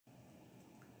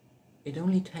It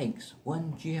only takes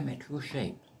one geometrical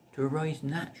shape to arise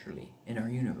naturally in our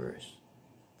universe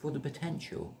for the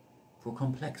potential for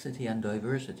complexity and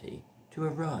diversity to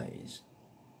arise.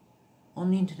 On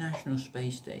the International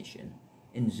Space Station,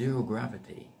 in zero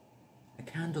gravity, a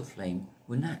candle flame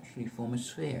will naturally form a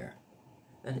sphere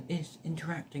that is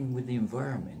interacting with the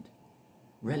environment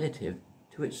relative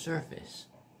to its surface.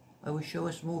 I will show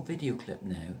a small video clip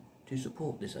now to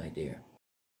support this idea.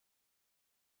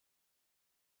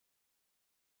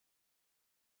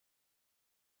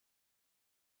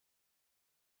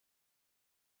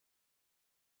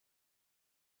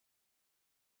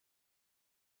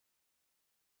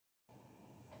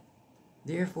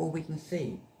 Therefore we can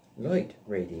see light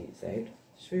radiates out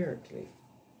spherically.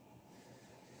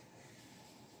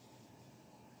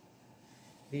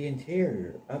 The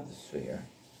interior of the sphere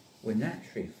will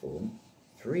naturally form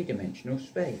three-dimensional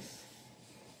space.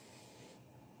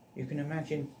 You can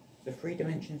imagine the three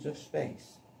dimensions of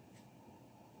space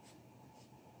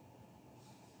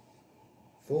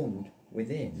formed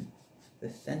within the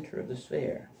center of the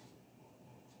sphere.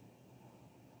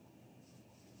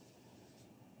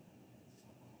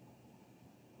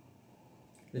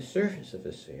 The surface of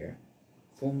the sphere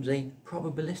forms a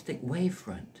probabilistic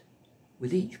wavefront,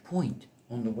 with each point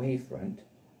on the wavefront,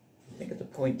 think of the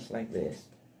points like this,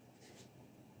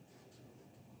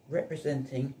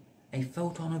 representing a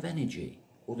photon of energy,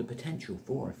 or the potential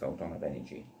for a photon of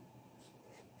energy.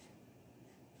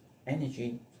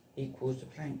 Energy equals the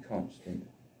Planck constant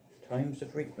times the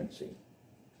frequency.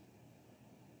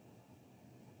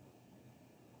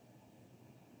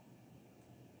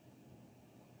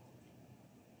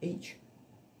 Each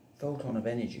photon of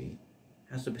energy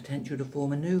has the potential to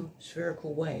form a new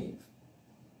spherical wave.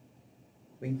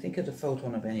 We can think of the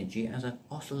photon of energy as an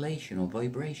oscillation or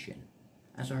vibration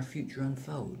as our future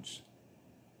unfolds.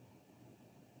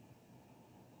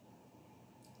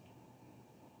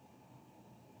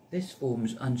 This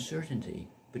forms uncertainty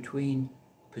between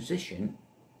position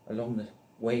along the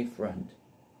wavefront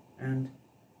and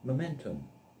momentum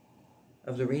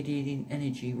of the radiating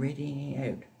energy radiating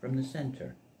out from the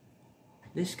center.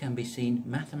 This can be seen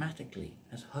mathematically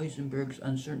as Heisenberg's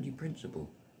uncertainty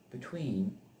principle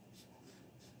between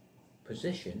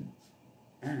position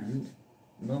and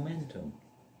momentum,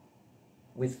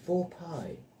 with 4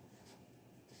 pi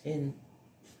in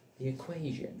the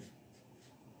equation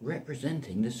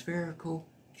representing the spherical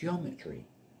geometry.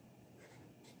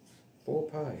 4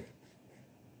 pi.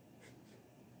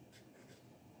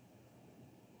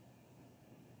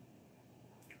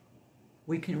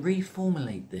 We can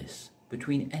reformulate this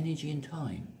between energy and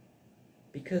time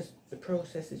because the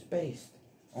process is based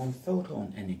on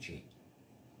photon energy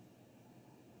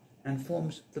and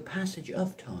forms the passage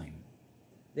of time.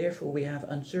 Therefore we have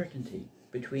uncertainty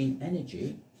between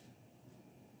energy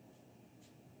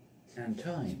and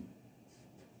time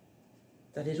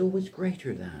that is always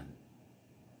greater than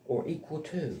or equal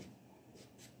to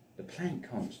the Planck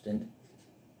constant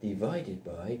divided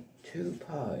by 2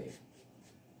 pi.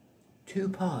 2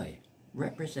 pi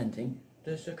representing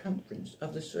the circumference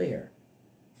of the sphere.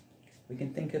 We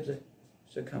can think of the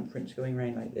circumference going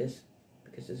around like this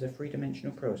because it's a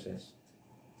three-dimensional process.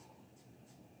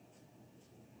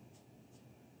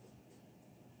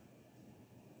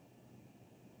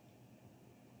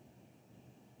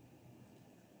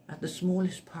 At the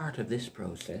smallest part of this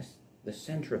process, the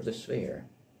center of the sphere,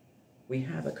 we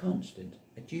have a constant,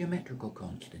 a geometrical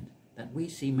constant, that we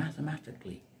see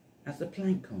mathematically as the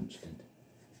Planck constant,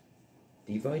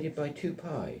 divided by 2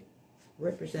 pi,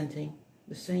 representing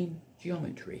the same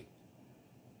geometry.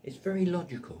 It's very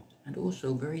logical and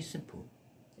also very simple.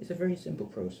 It's a very simple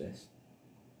process.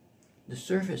 The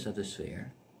surface of the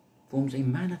sphere forms a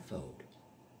manifold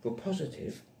for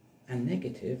positive and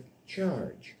negative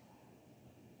charge,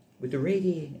 with the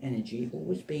radiating energy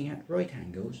always being at right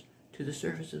angles to the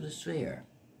surface of the sphere.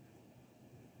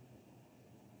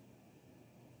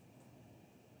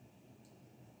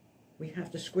 We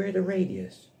have to square the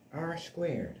radius, r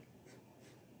squared,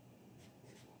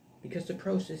 because the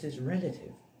process is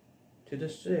relative to the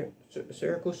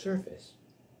spherical surface.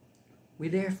 We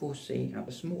therefore see at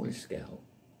the smallest scale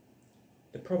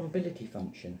the probability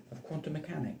function of quantum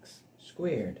mechanics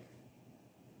squared.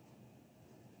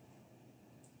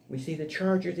 We see the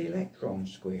charge of the electron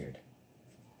squared,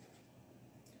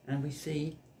 and we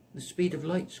see the speed of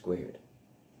light squared,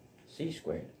 c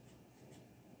squared.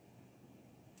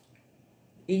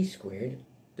 E squared,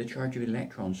 the charge of the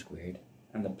electron squared,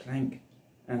 and the Planck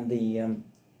and the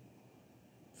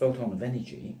photon of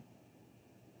energy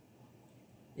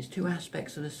is two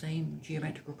aspects of the same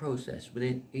geometrical process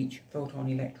within each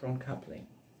photon-electron coupling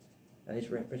that is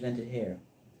represented here.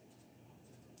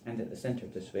 and at the centre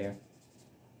of the sphere,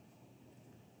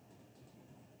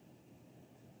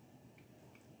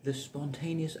 the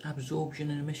spontaneous absorption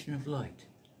and emission of light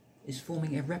is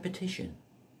forming a repetition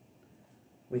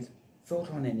with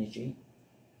photon energy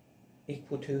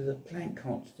equal to the Planck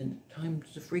constant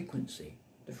times the frequency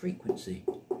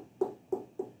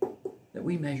that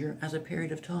we measure as a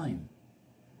period of time.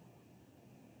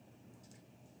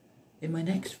 In my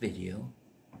next video,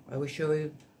 I will show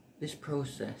you this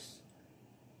process.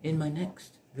 In my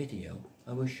next video,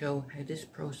 I will show how this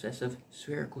process of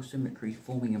spherical symmetry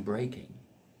forming and breaking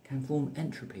can form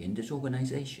entropy and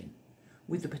disorganization,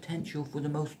 with the potential for the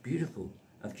most beautiful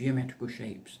of geometrical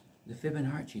shapes, the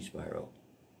Fibonacci spiral.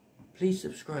 Please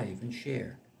subscribe and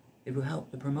share. It will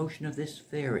help the promotion of this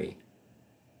theory.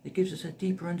 It gives us a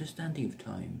deeper understanding of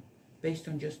time based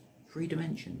on just 3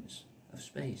 dimensions of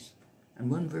space and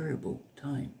 1 variable,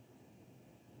 time.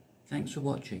 Thanks for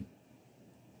watching.